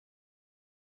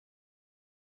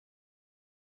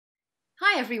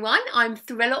Hi everyone, I'm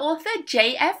thriller author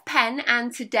j.f.penn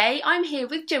and today I'm here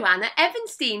with Joanna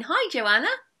Ebenstein. Hi Joanna.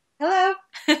 Hello.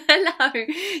 Hello.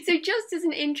 So just as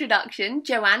an introduction,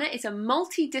 Joanna is a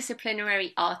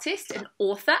multidisciplinary artist, an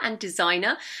author and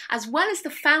designer, as well as the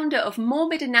founder of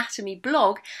Morbid Anatomy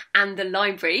blog and the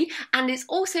library, and is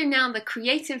also now the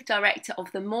creative director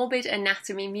of the Morbid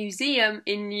Anatomy Museum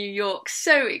in New York.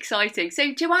 So exciting.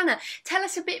 So Joanna, tell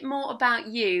us a bit more about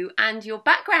you and your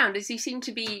background, as you seem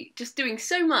to be just doing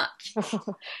so much.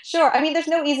 Sure. I mean, there's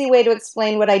no easy way to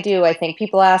explain what I do. I think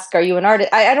people ask, are you an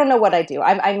artist? I don't know what I do.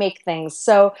 I make things.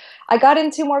 So I got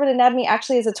into Morbid Anatomy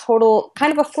actually as a total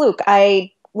kind of a fluke.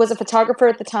 I was a photographer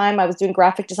at the time. I was doing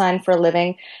graphic design for a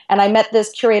living. And I met this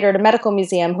curator at a medical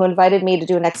museum who invited me to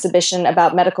do an exhibition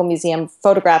about medical museum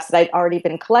photographs that I'd already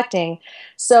been collecting.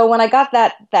 So when I got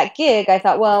that gig, I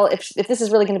thought, well, if this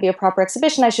is really going to be a proper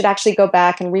exhibition, I should actually go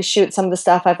back and reshoot some of the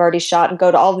stuff I've already shot and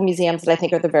go to all the museums that I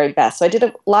think are the very best. So I did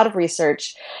a lot of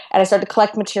research and I started to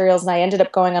collect materials, and I ended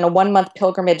up going on a 1-month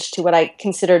pilgrimage to what I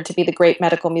considered to be the great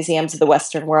medical museums of the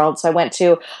Western world. So I went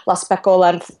to La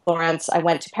Specola in Florence, I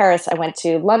went to Paris, I went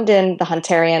to London, the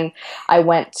Hunterian, I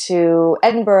went to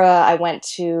Edinburgh, I went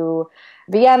to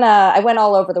Vienna, I went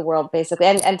all over the world basically,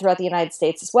 and throughout the United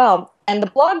States as well. And the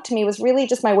blog to me was really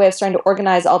just my way of starting to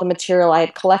organize all the material I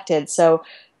had collected. So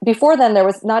before then, there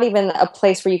was not even a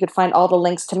place where you could find all the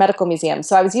links to medical museums.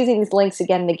 So I was using these links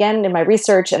again and again in my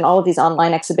research and all of these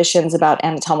online exhibitions about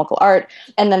anatomical art.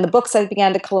 And then the books I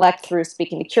began to collect through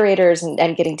speaking to curators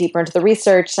and getting deeper into the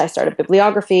research. I started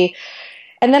bibliography.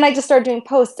 And then I just started doing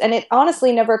posts, and it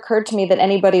honestly never occurred to me that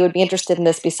anybody would be interested in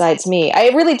this besides me. I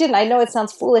really didn't. I know it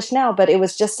sounds foolish now, but it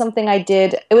was just something I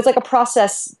did. It was like a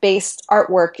process-based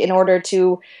artwork in order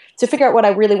to figure out what I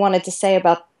really wanted to say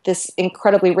about this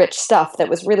incredibly rich stuff that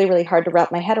was really, really hard to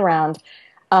wrap my head around.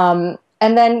 And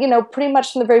then, pretty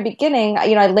much from the very beginning,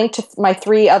 I linked to my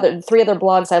three other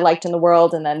blogs I liked in the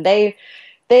world, and then they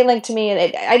linked to me,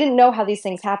 and I didn't know how these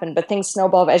things happened, but things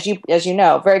snowballed, as you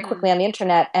know, very quickly on the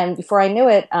internet. And before I knew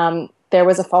it, there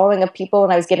was a following of people,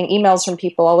 and I was getting emails from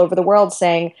people all over the world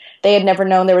saying they had never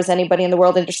known there was anybody in the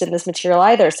world interested in this material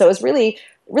either. So it was really,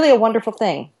 really a wonderful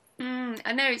thing.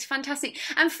 I know, it's fantastic.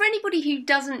 And for anybody who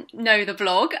doesn't know the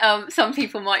blog, some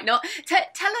people might not,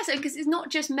 tell us, because it's not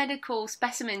just medical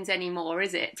specimens anymore,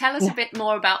 is it? Tell us a bit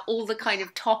more about all the kind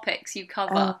of topics you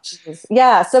cover.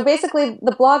 Yeah, so basically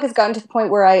the blog has gotten to the point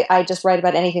where I just write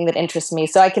about anything that interests me.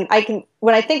 So I can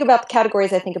when I think about the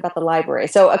categories, I think about the library.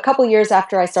 So a couple years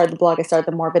after I started the blog, I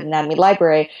started the Morbid Anatomy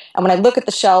Library. And when I look at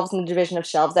the shelves and the division of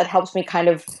shelves, that helps me kind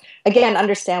of, again,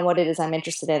 understand what it is I'm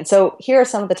interested in. So here are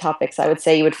some of the topics I would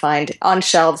say you would find on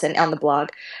shelves and on the blog.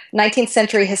 19th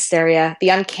century hysteria, the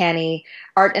uncanny,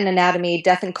 art and anatomy,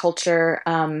 death and culture,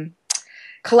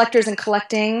 collectors and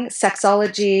collecting,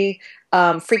 sexology,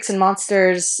 freaks and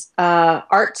monsters,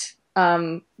 art,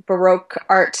 baroque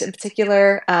art in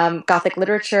particular, gothic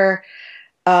literature,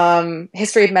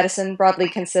 history of medicine broadly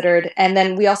considered. And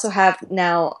then we also have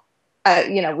now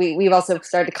we've also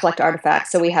started to collect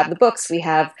artifacts. So we have the books, we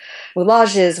have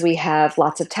moulages, we have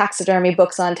lots of taxidermy,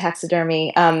 books on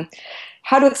taxidermy.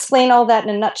 How to explain all that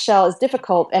in a nutshell is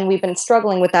difficult, and we've been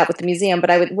struggling with that with the museum.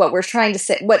 But what we're trying to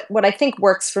say, what I think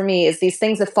works for me is these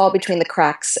things that fall between the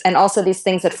cracks, and also these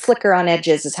things that flicker on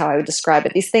edges is how I would describe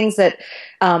it. These things that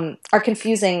are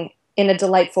confusing in a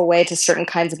delightful way to certain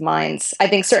kinds of minds. I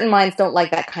think certain minds don't like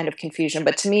that kind of confusion,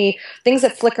 but to me, things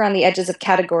that flicker on the edges of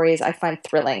categories I find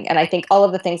thrilling, and I think all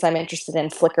of the things I'm interested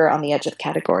in flicker on the edge of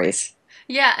categories.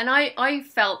 Yeah, and I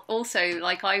felt also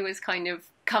like I was kind of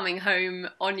coming home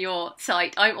on your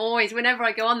site. I'm always, whenever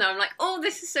I go on there, I'm like, oh,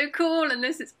 this is so cool and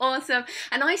this is awesome.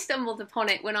 And I stumbled upon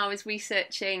it when I was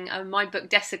researching my book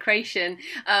Desecration,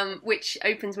 which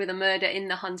opens with a murder in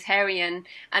the Hunterian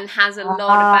and has a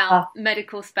lot about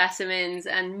medical specimens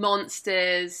and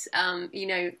monsters,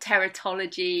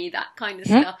 teratology, that kind of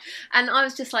stuff. And I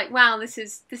was just like, wow, this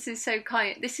is so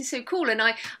cool. And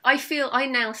I feel, I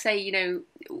now say,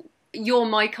 you're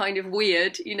my kind of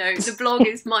weird, the blog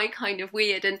is my kind of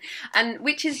weird, and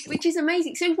which is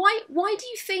amazing. So why do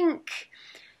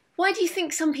you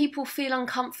think some people feel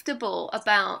uncomfortable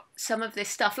about some of this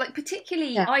stuff? Like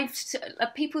particularly,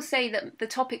 people say that the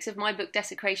topics of my book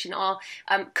Desecration are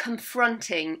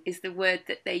confronting is the word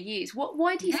that they use.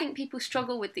 Why do you think people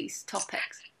struggle with these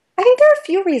topics? I think there are a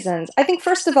few reasons. I think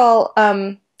first of all,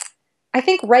 I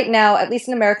think right now, at least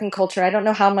in American culture, I don't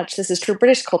know how much this is true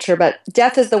British culture, but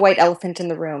death is the white elephant in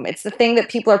the room. It's the thing that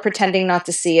people are pretending not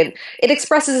to see. And it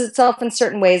expresses itself in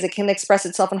certain ways. It can express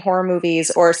itself in horror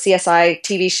movies or CSI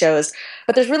TV shows.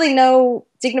 But there's really no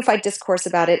dignified discourse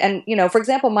about it. And, for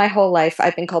example, my whole life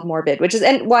I've been called morbid, which is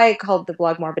and why I called the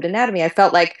blog Morbid Anatomy. I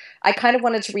felt like I kind of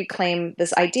wanted to reclaim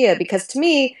this idea because to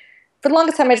me, for the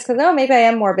longest time, I just thought, oh, maybe I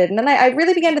am morbid. And then I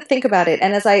really began to think about it.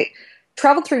 And as I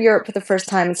traveled through Europe for the first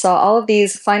time and saw all of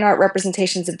these fine art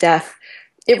representations of death,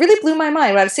 it really blew my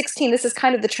mind. When I was 16, this is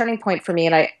kind of the turning point for me.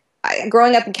 And I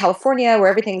growing up in California, where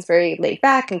everything's very laid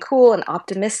back and cool and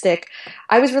optimistic,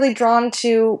 I was really drawn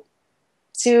to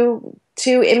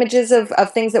images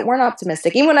of things that weren't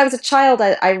optimistic. Even when I was a child,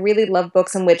 I really loved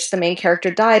books in which the main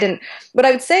character died. And what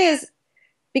I would say is,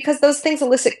 because those things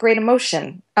elicit great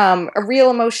emotion, a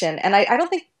real emotion. And I don't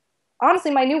think,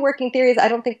 honestly, my new working theory is I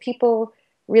don't think people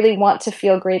really want to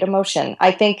feel great emotion.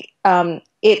 I think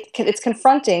it's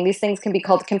confronting. These things can be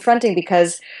called confronting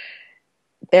because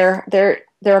they're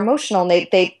emotional and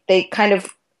they kind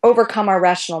of overcome our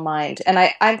rational mind. And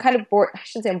I'm kind of bored. I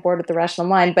shouldn't say I'm bored with the rational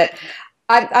mind, but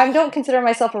I don't consider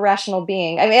myself a rational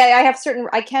being. I mean,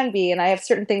 I can be, and I have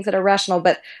certain things that are rational,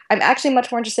 but I'm actually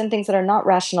much more interested in things that are not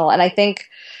rational. And I think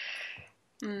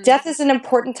death is an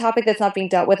important topic that's not being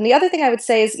dealt with. And the other thing I would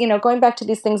say is, going back to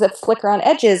these things that flicker on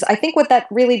edges, I think what that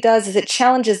really does is it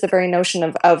challenges the very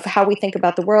notion of how we think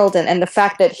about the world and the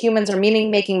fact that humans are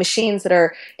meaning-making machines that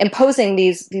are imposing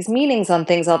these meanings on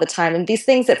things all the time. And these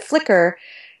things that flicker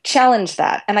challenge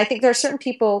that. And I think there are certain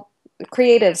people,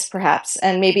 creatives perhaps,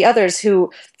 and maybe others,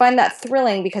 who find that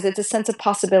thrilling because it's a sense of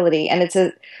possibility and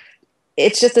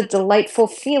it's just a delightful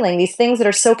feeling. These things that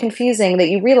are so confusing that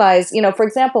you realize, for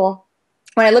example,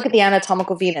 when I look at the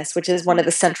anatomical Venus, which is one of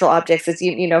the central objects, as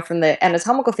you know from the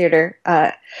anatomical theater,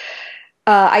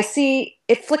 I see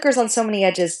it flickers on so many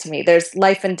edges to me. There's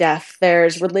life and death.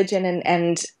 There's religion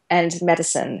and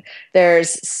medicine.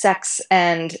 There's sex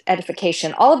and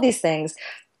edification. All of these things.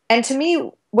 And to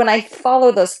me, when I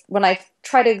follow those, when I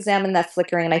try to examine that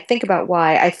flickering and I think about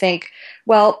why, I think,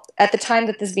 well, at the time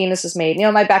that this Venus was made,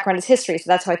 my background is history, so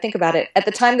that's how I think about it. At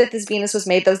the time that this Venus was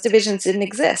made, those divisions didn't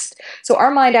exist. So our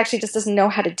mind actually just doesn't know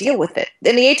how to deal with it.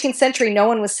 In the 18th century, no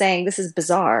one was saying, this is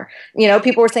bizarre.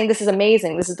 People were saying, this is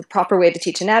amazing. This is the proper way to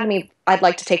teach anatomy. I'd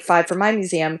like to take 5 for my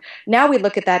museum. Now we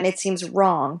look at that and it seems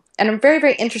wrong. And I'm very,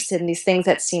 very interested in these things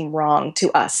that seem wrong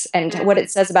to us and what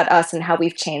it says about us and how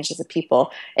we've changed as a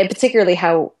people, and particularly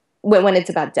how when it's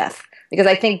about death. Because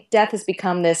I think death has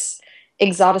become this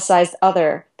exoticized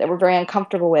other that we're very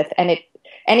uncomfortable with. And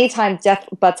anytime death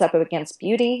butts up against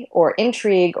beauty or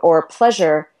intrigue or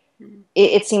pleasure,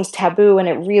 it seems taboo, and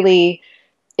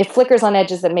it flickers on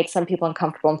edges that make some people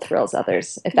uncomfortable and thrills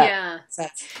others. If that makes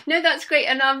sense. No, that's great,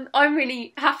 and I'm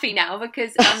really happy now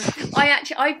because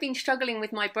I've been struggling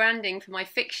with my branding for my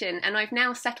fiction, and I've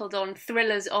now settled on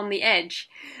thrillers on the edge.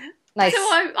 Nice. So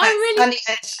I'm really on the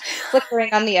edge,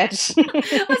 flickering on the edge. So I'm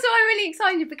really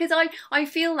excited because I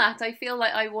feel that. I feel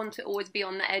like I want to always be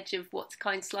on the edge of what's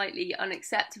kind of slightly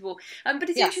unacceptable. But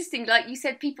it's interesting, like you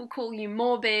said, people call you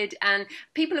morbid, and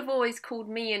people have always called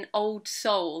me an old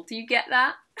soul. Do you get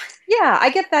that? Yeah, I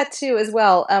get that too as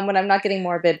well. When I'm not getting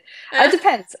morbid, it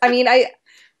depends. I mean,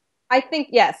 I think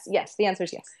yes. The answer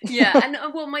is yes. Yeah, and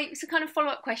well, my kind of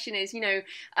follow-up question is, the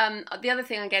other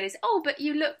thing I get is, oh, but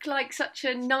you look like such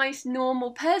a nice,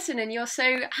 normal person, and you're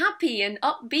so happy and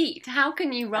upbeat. How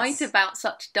can you write about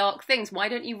such dark things? Why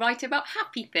don't you write about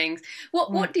happy things?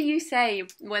 What do you say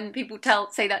when people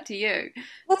say that to you?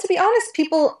 Well, to be honest,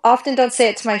 people often don't say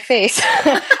it to my face.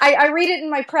 I read it in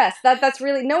my press. That's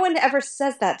really, no one ever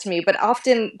says that to me, but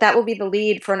often that will be the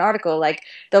lead for an article. Like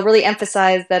they'll really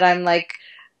emphasize that I'm like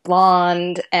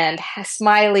blonde and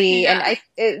smiley, and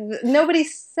nobody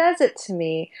says it to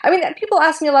me. I mean, people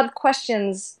ask me a lot of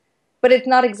questions, but it's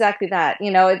not exactly that.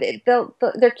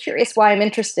 They're curious why I'm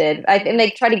interested, and they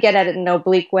try to get at it in an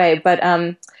oblique way. But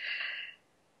I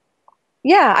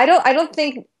don't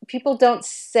think people don't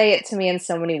say it to me in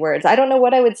so many words. I don't know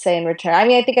what I would say in return. I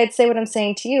mean, I think I'd say what I'm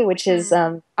saying to you, which is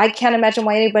I can't imagine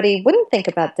why anybody wouldn't think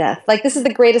about death. Like, this is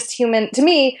the greatest human, to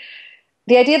me,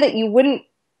 the idea that you wouldn't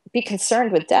be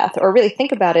concerned with death or really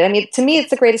think about it. I mean, to me, it's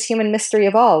the greatest human mystery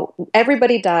of all.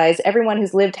 Everybody dies. Everyone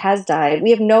who's lived has died.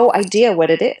 We have no idea what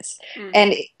it is.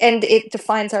 And it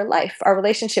defines our life. Our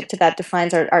relationship to that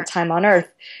defines our time on Earth,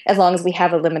 as long as we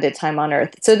have a limited time on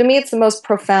Earth. So to me, it's the most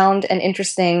profound and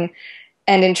interesting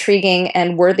and intriguing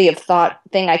and worthy of thought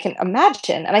thing I can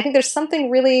imagine. And I think there's something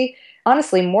really,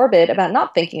 honestly, morbid about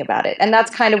not thinking about it. And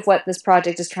that's kind of what this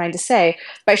project is trying to say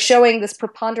by showing this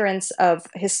preponderance of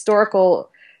historical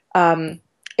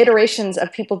iterations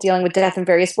of people dealing with death in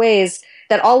various ways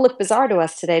that all look bizarre to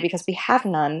us today because we have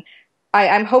none.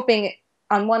 I'm hoping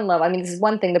on one level, I mean, this is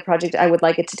one thing the project I would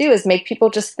like it to do is make people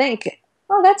just think,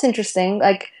 oh, that's interesting.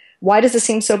 Like, why does this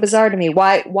seem so bizarre to me?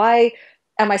 Why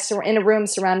am I in a room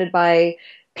surrounded by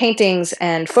paintings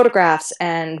and photographs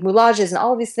and moulages and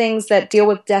all of these things that deal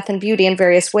with death and beauty in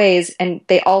various ways, and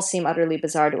they all seem utterly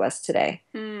bizarre to us today.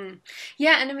 Mm.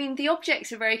 Yeah, and I mean the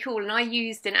objects are very cool, and I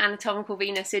used an anatomical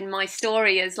Venus in my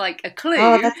story as like a clue.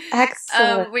 Oh, that's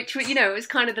excellent. Which was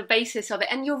kind of the basis of it.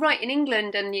 And you're right, in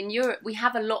England and in Europe we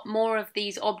have a lot more of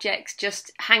these objects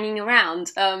just hanging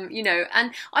around.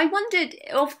 And I wondered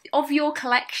of your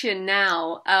collection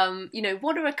now.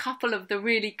 What are a couple of the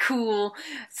really cool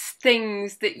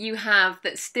things that you have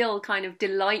that still kind of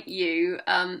delight you,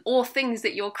 or things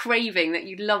that you're craving that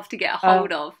you'd love to get a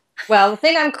hold of? Well, the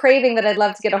thing I'm craving that I'd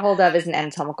love to get a hold of is an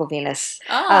anatomical Venus.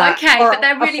 Oh, okay, but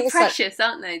they're really precious,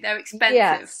 aren't they? They're expensive.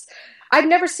 Yes. I've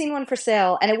never seen one for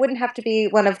sale, and it wouldn't have to be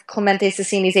one of Clemente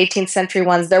Cecchini's 18th century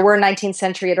ones. There were 19th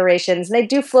century iterations, and they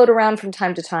do float around from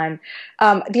time to time.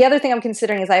 The other thing I'm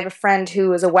considering is I have a friend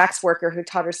who is a wax worker who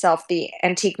taught herself the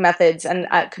antique methods, and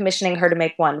commissioning her to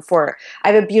make one for.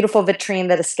 I have a beautiful vitrine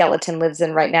that a skeleton lives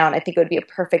in right now, and I think it would be a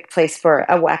perfect place for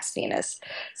a wax Venus.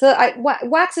 So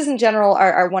waxes in general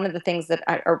are one of the things that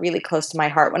are really close to my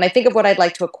heart. When I think of what I'd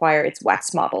like to acquire, it's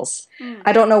wax models.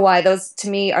 I don't know why. Those, to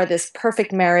me, are this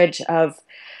perfect marriage of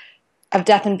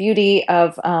death and beauty,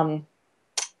 of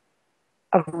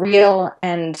real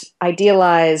and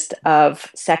idealized,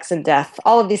 of sex and death,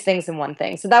 all of these things in one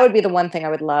thing. So that would be the one thing I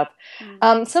would love.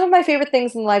 Some of my favorite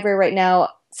things in the library right now,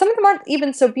 some of them aren't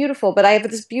even so beautiful, but I have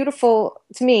this beautiful,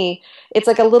 to me, it's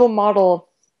like a little model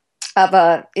of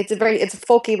it's a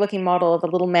folky looking model of a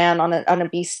little man on a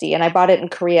beastie, and I bought it in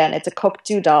Korea, and it's a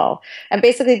kokdu doll. And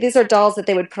basically these are dolls that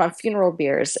they would put on funeral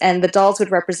biers, and the dolls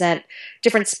would represent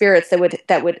different spirits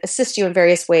that would assist you in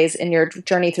various ways in your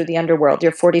journey through the underworld,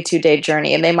 your 42-day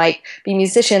journey. And they might be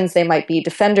musicians, they might be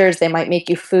defenders, they might make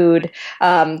you food,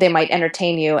 they might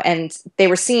entertain you, and they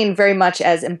were seen very much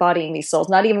as embodying these souls,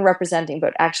 not even representing,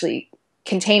 but actually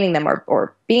containing them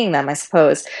or being them, I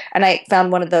suppose. And I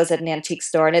found one of those at an antique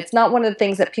store, and it's not one of the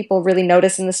things that people really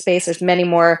notice in the space. There's many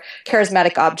more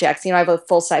charismatic objects. I have a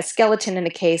full-size skeleton in a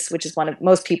case, which is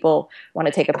most people want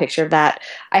to take a picture of that.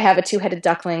 I have a two-headed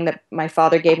duckling that my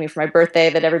father gave me for my birthday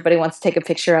that everybody wants to take a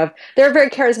picture of. They're very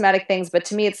charismatic things, but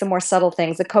to me it's the more subtle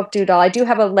things. The kokdu doll, I do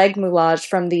have a leg moulage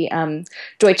from the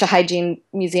Deutsche Hygiene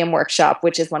Museum Workshop,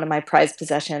 which is one of my prized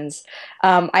possessions.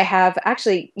 I have,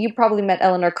 actually, you probably met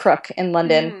Eleanor Crook in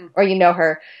London, or you know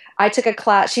her. I took a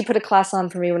class, she put a class on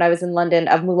for me when I was in London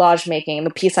of moulage making, and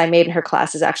the piece I made in her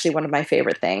class is actually one of my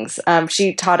favorite things.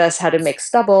 She taught us how to make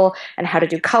stubble and how to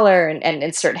do color and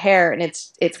insert hair, and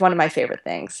it's one of my favorite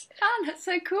things. Oh, that's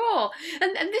so cool.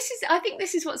 And I think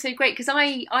this is what's so great, because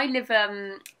I live,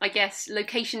 I guess,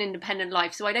 location independent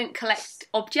life, so I don't collect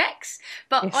objects,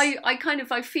 but yes.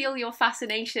 I feel your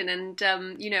fascination, and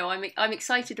I'm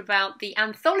excited about the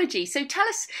anthology. So tell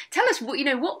us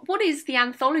what is the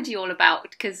anthology all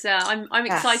about? Because I'm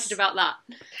excited about that.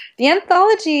 The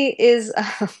anthology is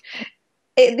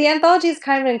the anthology is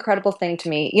kind of an incredible thing to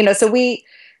me. So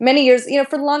many years,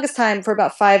 for the longest time, for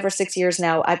about 5 or 6 years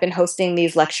now, I've been hosting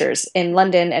these lectures in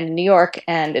London and in New York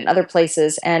and in other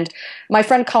places. And my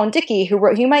friend Colin Dickey,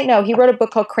 who you might know, he wrote a book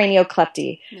called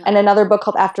Cranioclepty, and another book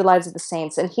called Afterlives of the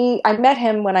Saints. And I met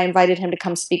him when I invited him to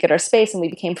come speak at our space, and we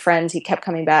became friends. He kept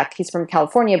coming back. He's from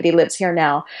California, but he lives here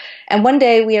now. And one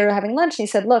day we were having lunch, and he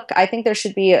said, "Look, I think there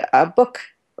should be a book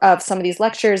of some of these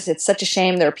lectures. It's such a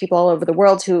shame. There are people all over the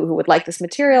world who would like this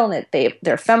material, and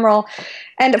they're ephemeral."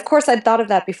 And of course, I'd thought of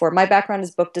that before. My background is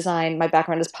book design. My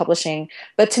background is publishing.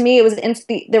 But to me, it was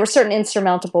there were certain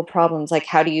insurmountable problems, like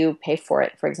how do you pay for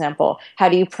it, for example? How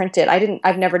do you print it?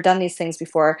 I've never done these things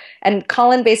before. And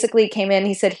Colin basically came in.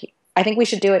 He said, "I think we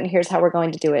should do it, and here's how we're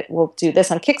going to do it. We'll do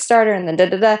this on Kickstarter," and then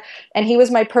da-da-da. And he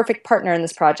was my perfect partner in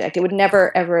this project. It would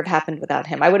never, ever have happened without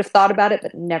him. I would have thought about it,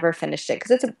 but never finished it.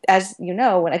 Because as you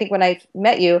know, when I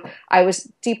met you, I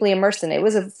was deeply immersed in it. It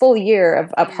was a full year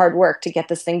of hard work to get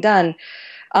this thing done.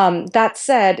 That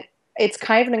said, it's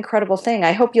kind of an incredible thing.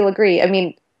 I hope you'll agree. I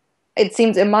mean, it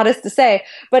seems immodest to say,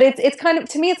 but it's kind of,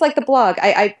 to me, it's like the blog.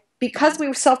 Because we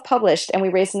were self-published and we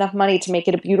raised enough money to make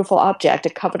it a beautiful object, a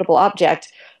covetable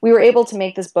object, we were able to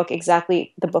make this book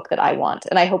exactly the book that I want.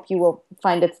 And I hope you will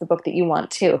find it's the book that you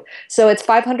want too. So it's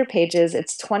 500 pages,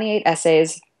 it's 28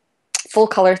 essays, full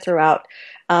color throughout.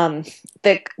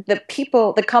 The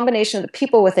combination of the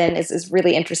people within is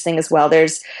really interesting as well.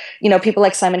 There's, people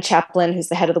like Simon Chaplin, who's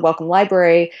the head of the Wellcome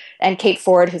Library, and Kate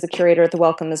Ford, who's a curator at the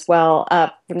Wellcome as well,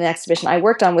 from the exhibition I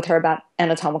worked on with her about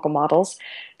anatomical models.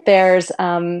 There's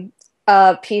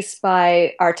a piece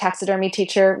by our taxidermy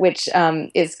teacher, which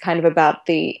is kind of about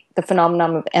the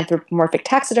phenomenon of anthropomorphic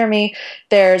taxidermy.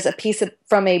 There's a piece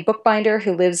from a bookbinder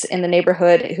who lives in the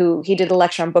neighborhood, he did a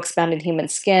lecture on books bound in human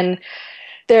skin.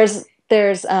 There's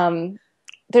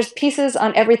there's pieces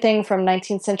on everything from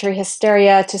 19th century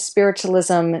hysteria to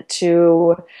spiritualism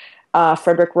to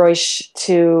Frederick Reusch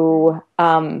to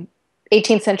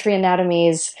 18th century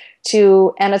anatomies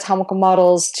to anatomical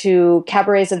models to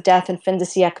cabarets of death in fin de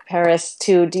siècle Paris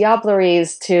to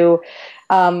diableries to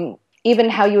even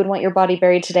how you would want your body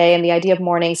buried today and the idea of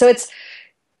mourning. So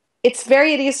it's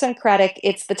very idiosyncratic.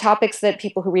 It's the topics that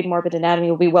people who read Morbid Anatomy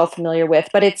will be well familiar with,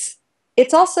 but it's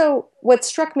also what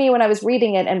struck me when I was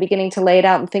reading it and beginning to lay it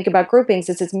out and think about groupings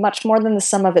is it's much more than the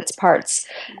sum of its parts.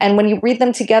 And when you read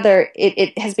them together,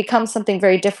 it has become something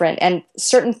very different. And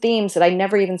certain themes that I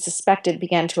never even suspected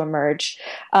began to emerge.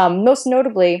 Most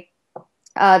notably,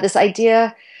 this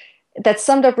idea that's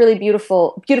summed up really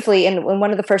beautifully in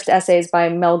one of the first essays by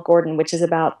Mel Gordon, which is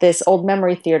about this old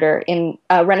memory theater in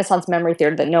Renaissance memory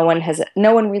theater that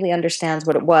no one really understands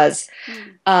what it was.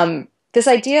 This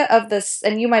idea of this,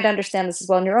 and you might understand this as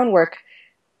well in your own work,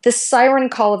 this siren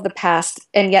call of the past,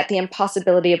 and yet the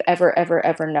impossibility of ever, ever,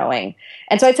 ever knowing.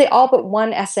 And so I'd say all but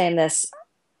one essay in this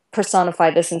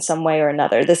personify this in some way or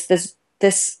another. This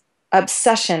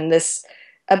obsession, this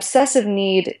obsessive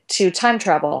need to time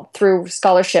travel through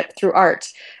scholarship, through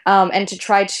art, and to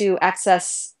try to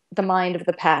access the mind of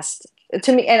the past.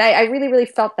 To me, and I really, really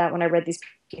felt that when I read these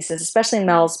pieces, especially in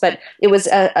Mel's, but it was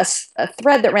a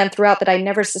thread that ran throughout that I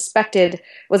never suspected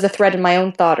was a thread in my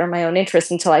own thought or my own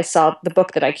interest until I saw the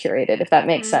book that I curated, if that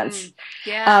makes sense.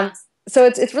 Yeah. So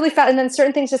it's really fun, and then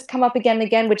certain things just come up again and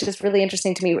again, which is really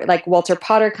interesting to me. Like Walter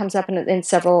Potter comes up in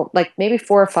several, like maybe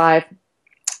 4 or 5.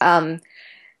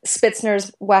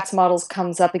 Spitzner's wax models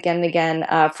comes up again and again.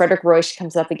 Frederick Reusch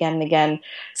comes up again and again.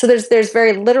 So there's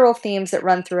very literal themes that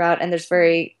run throughout, and there's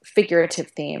very figurative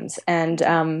themes.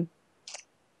 And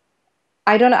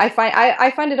I don't know. I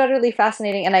find it utterly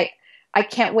fascinating, and I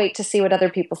can't wait to see what other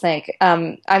people think.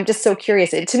 I'm just so curious.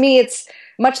 To me, it's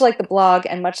much like the blog,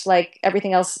 and much like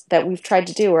everything else that we've tried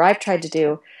to do, or I've tried to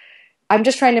do. I'm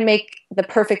just trying to make the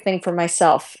perfect thing for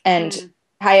myself, and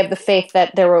I have the faith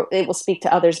that it will speak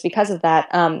to others because of that.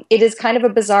 It is kind of a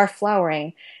bizarre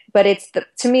flowering, but it's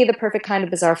to me the perfect kind of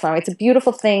bizarre flowering. It's a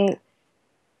beautiful thing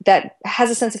that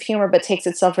has a sense of humor but takes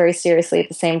itself very seriously at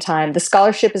the same time. The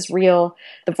scholarship is real.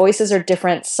 The voices are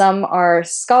different. Some are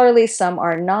scholarly, some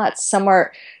are not.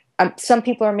 Some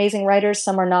people are amazing writers,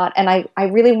 some are not. And I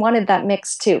really wanted that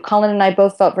mix too. Colin and I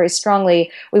both felt very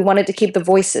strongly we wanted to keep the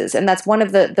voices. And that's one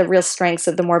of the real strengths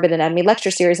of the Morbid Anatomy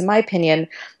lecture series, in my opinion,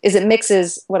 is it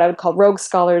mixes what I would call rogue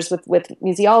scholars with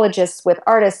museologists, with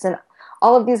artists, and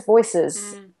all of these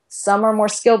voices. Some are more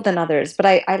skilled than others, but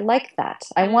I like that.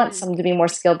 I want some to be more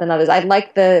skilled than others. I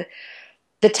like the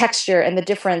texture and the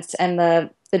difference and the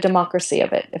democracy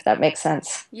of it, if that makes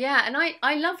sense. Yeah, and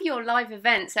I love your live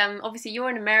events. Obviously you're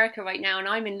in America right now and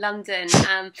I'm in London,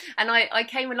 and I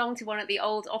came along to one at the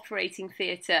old operating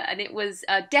theatre, and it was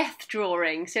a death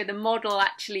drawing, so the model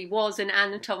actually was an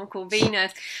anatomical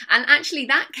Venus, and actually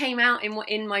that came out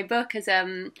in my book as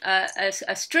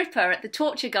a stripper at the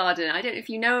Torture Garden. I don't know if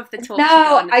you know of the Torture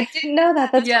Garden. No, I didn't know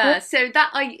that. That's yeah, cool.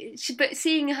 so but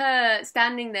seeing her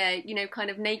standing there, you know, kind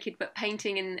of naked but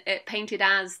painted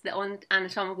as the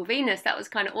anatomical Venus, that was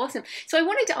kind of awesome. So I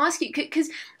wanted to ask you, because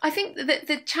I think that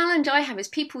the challenge I have is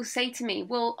people say to me,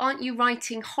 well, aren't you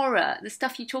writing horror? The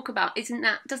stuff you talk about, doesn't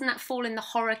that fall in the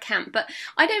horror camp? But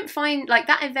I don't find, like,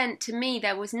 that event, to me,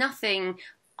 there was nothing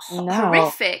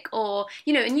horrific, or,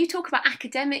 you know, and you talk about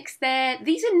academics there.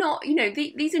 These are not, you know,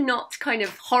 these are not kind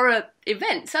of horror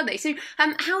events, are they? So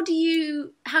how do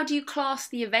you class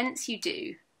the events you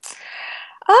do?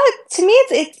 To me,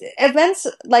 it's events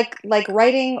like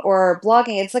writing or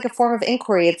blogging. It's like a form of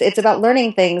inquiry. It's about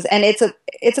learning things, and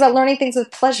it's about learning things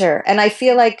with pleasure. And I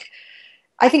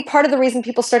think part of the reason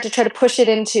people start to try to push it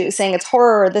into saying it's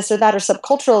horror or this or that or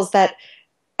subcultural is that,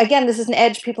 again, this is an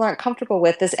edge people aren't comfortable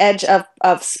with. This edge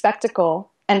of spectacle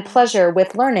and pleasure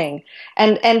with learning.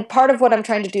 And part of what I'm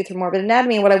trying to do through Morbid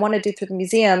Anatomy, and what I want to do through the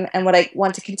museum, and what I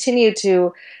want to continue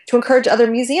to encourage other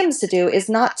museums to do, is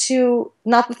not to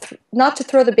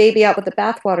throw the baby out with the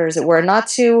bathwater, as it were, not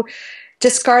to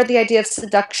discard the idea of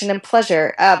seduction and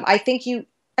pleasure. I think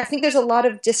there's a lot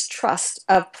of distrust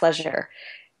of pleasure.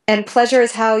 And pleasure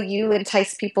is how you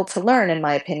entice people to learn, in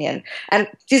my opinion. And,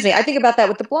 excuse me, I think about that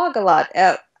with the blog a lot.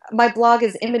 My blog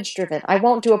is image-driven. I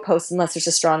won't do a post unless there's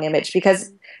a strong image,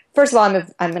 because, first of all,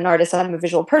 I'm an artist, I'm a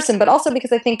visual person, but also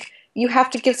because I think you have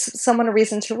to give someone a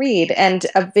reason to read, and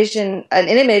an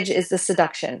image is the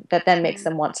seduction that then makes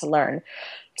them want to learn.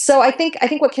 So I think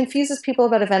what confuses people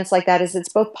about events like that is it's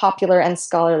both popular and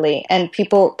scholarly, and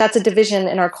that's a division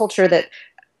in our culture that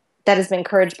has been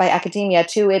encouraged by academia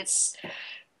to its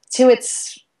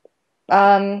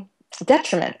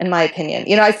detriment, in my opinion.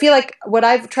 You know, I feel like what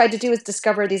I've tried to do is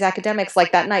discover these academics.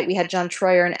 Like that night, we had John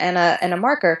Troyer and Anna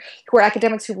Marker, who are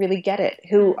academics who really get it,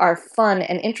 who are fun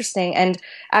and interesting, and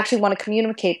actually want to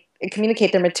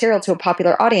communicate their material to a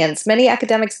popular audience. Many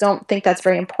academics don't think that's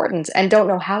very important and don't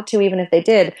know how to, even if they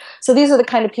did. So these are the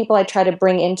kind of people I try to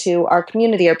bring into our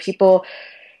community, are people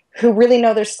who really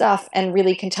know their stuff and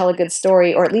really can tell a good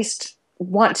story, or at least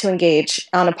want to engage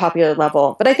on a popular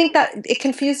level. But I think that it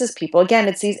confuses people. Again,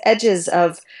 it's these edges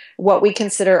of what we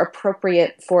consider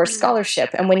appropriate for scholarship.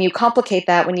 And when you complicate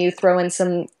that, when you throw in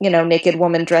some, naked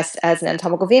woman dressed as an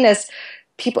anatomical Venus,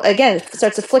 people, again, it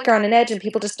starts to flicker on an edge and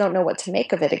people just don't know what to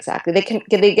make of it exactly.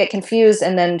 They get confused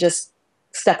and then just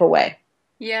step away.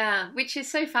 Yeah, which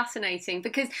is so fascinating,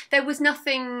 because there was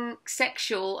nothing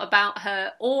sexual about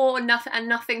her, or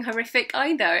nothing horrific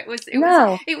either.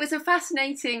 It was a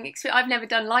fascinating experience. I've never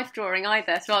done life drawing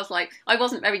either, so I was like, I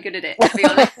wasn't very good at it, to be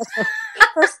honest.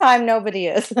 First time, nobody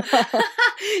is.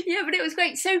 Yeah, but it was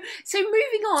great. So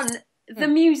moving on. The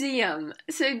museum.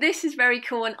 So this is very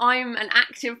cool, and I'm an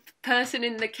active person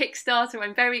in the Kickstarter.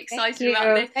 I'm very excited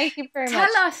about this. Thank you very much.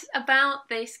 Tell us about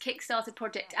this Kickstarter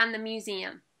project and the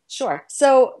museum. Sure.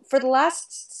 So for the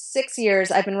last 6 years,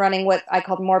 I've been running what I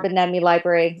call Morbid Anatomy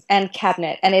Library and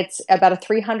Cabinet, and it's about a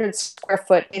 300 square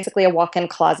foot, basically a walk-in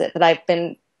closet that I've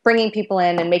been bringing people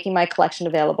in and making my collection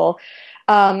available.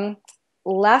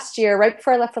 Last year, right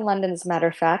before I left for London, as a matter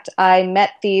of fact, I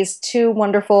met these two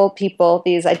wonderful people,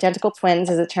 these identical twins,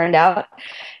 as it turned out,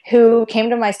 who came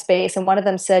to my space, and one of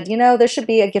them said, there should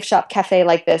be a gift shop cafe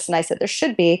like this. And I said, there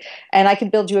should be, and I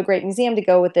could build you a great museum to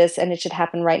go with this, and it should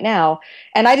happen right now.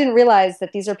 And I didn't realize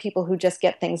that these are people who just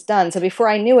get things done. So before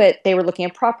I knew it, they were looking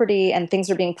at property, and things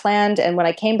were being planned. And when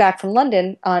I came back from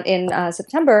London in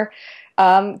September,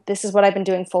 this is what I've been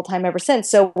doing full-time ever since.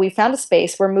 So we found a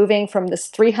space. We're moving from this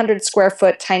 300 square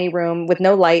foot tiny room with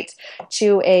no light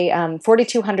to a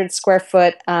 4,200 square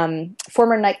foot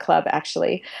former nightclub,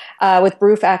 actually, with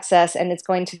roof access, and it's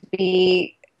going to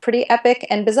be pretty epic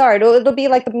and bizarre. It'll be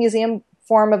like the museum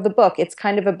form of the book. It's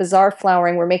kind of a bizarre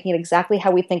flowering. We're making it exactly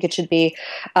how we think it should be.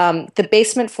 The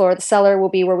basement floor, the cellar, will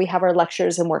be where we have our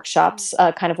lectures and workshops,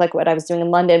 kind of like what I was doing in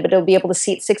London, but it'll be able to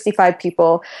seat 65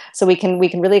 people, so we can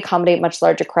really accommodate much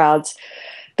larger crowds.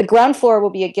 The ground floor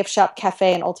will be a gift shop,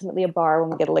 cafe, and ultimately a bar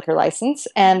when we get a liquor license.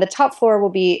 And the top floor will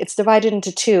be, it's divided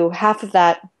into two. Half of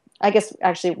that, I guess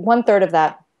actually 1/3 of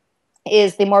that,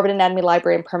 is the Morbid Anatomy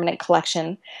Library and Permanent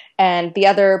Collection, and the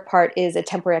other part is a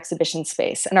temporary exhibition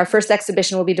space. And our first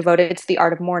exhibition will be devoted to the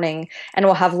art of mourning, and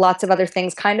we'll have lots of other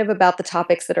things kind of about the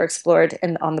topics that are explored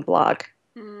on the blog.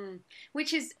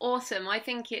 Which is awesome. I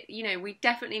think we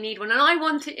definitely need one, and I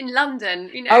want it in London.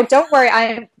 Oh, don't worry,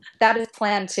 that is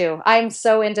planned too. I'm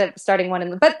so into starting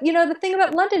one but the thing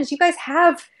about London is you guys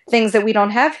have things that we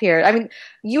don't have here. I mean,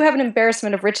 you have an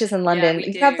embarrassment of riches in London. Yeah,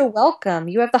 you have the Welcome.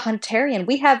 You have the Hunterian.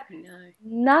 We have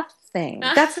nothing.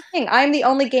 That's the thing. I'm the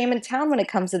only game in town when it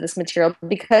comes to this material,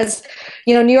 because,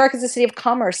 New York is a city of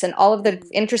commerce, and all of the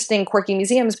interesting, quirky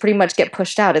museums pretty much get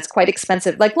pushed out. It's quite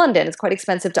expensive. Like London, it's quite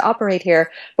expensive to operate here,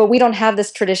 but we don't have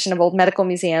this tradition of old medical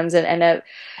museums and a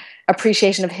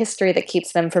appreciation of history that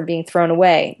keeps them from being thrown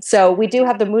away. So we do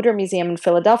have the Mutter Museum in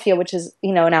Philadelphia, which is,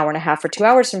 an hour and a half or 2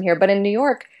 hours from here, but in New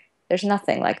York, there's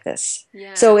nothing like this.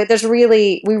 Yeah. So we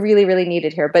really need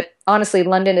it here. But honestly,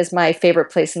 London is my favorite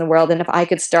place in the world, and if I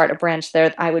could start a branch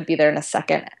there, I would be there in a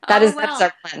second. That's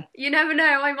our plan. You never know.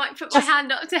 I might put my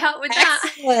hand up to help with that.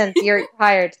 Excellent. You're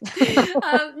hired.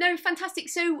 No, fantastic.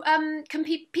 So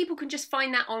people can just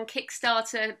find that on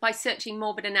Kickstarter by searching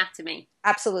Morbid Anatomy?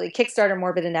 Absolutely. Kickstarter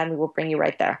Morbid Anatomy will bring you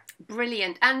right there.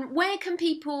 Brilliant. And where can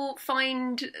people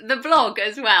find the blog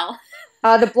as well?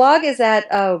 The blog is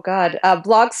at,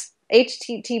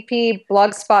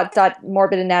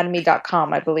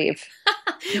 http://blogspot.morbidanatomy.com, I believe.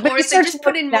 Or if they just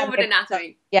put in Morbid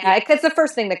Anatomy. Yeah, it's the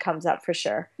first thing that comes up for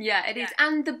sure. Yeah, it is.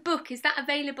 And the book, is that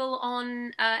available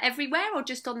on everywhere or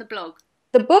just on the blog?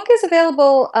 The book is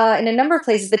available in a number of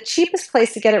places. The cheapest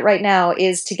place to get it right now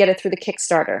is to get it through the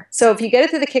Kickstarter. So if you get it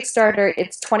through the Kickstarter,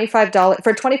 it's $25. For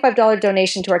a $25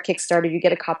 donation to our Kickstarter, you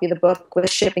get a copy of the book with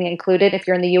shipping included if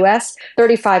you're in the US,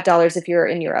 $35 if you're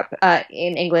in Europe,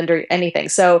 in England or anything.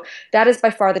 So that is by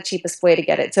far the cheapest way to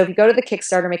get it. So if you go to the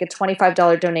Kickstarter, make a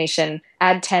 $25 donation,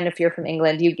 add 10 if you're from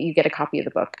England, you get a copy of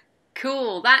the book.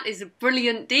 Cool. That is a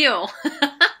brilliant deal.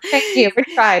 Thank you. We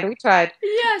tried.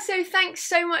 Yeah, so thanks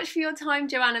so much for your time,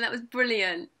 Joanna. That was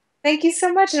brilliant. Thank you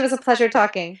so much. It was a pleasure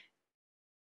talking.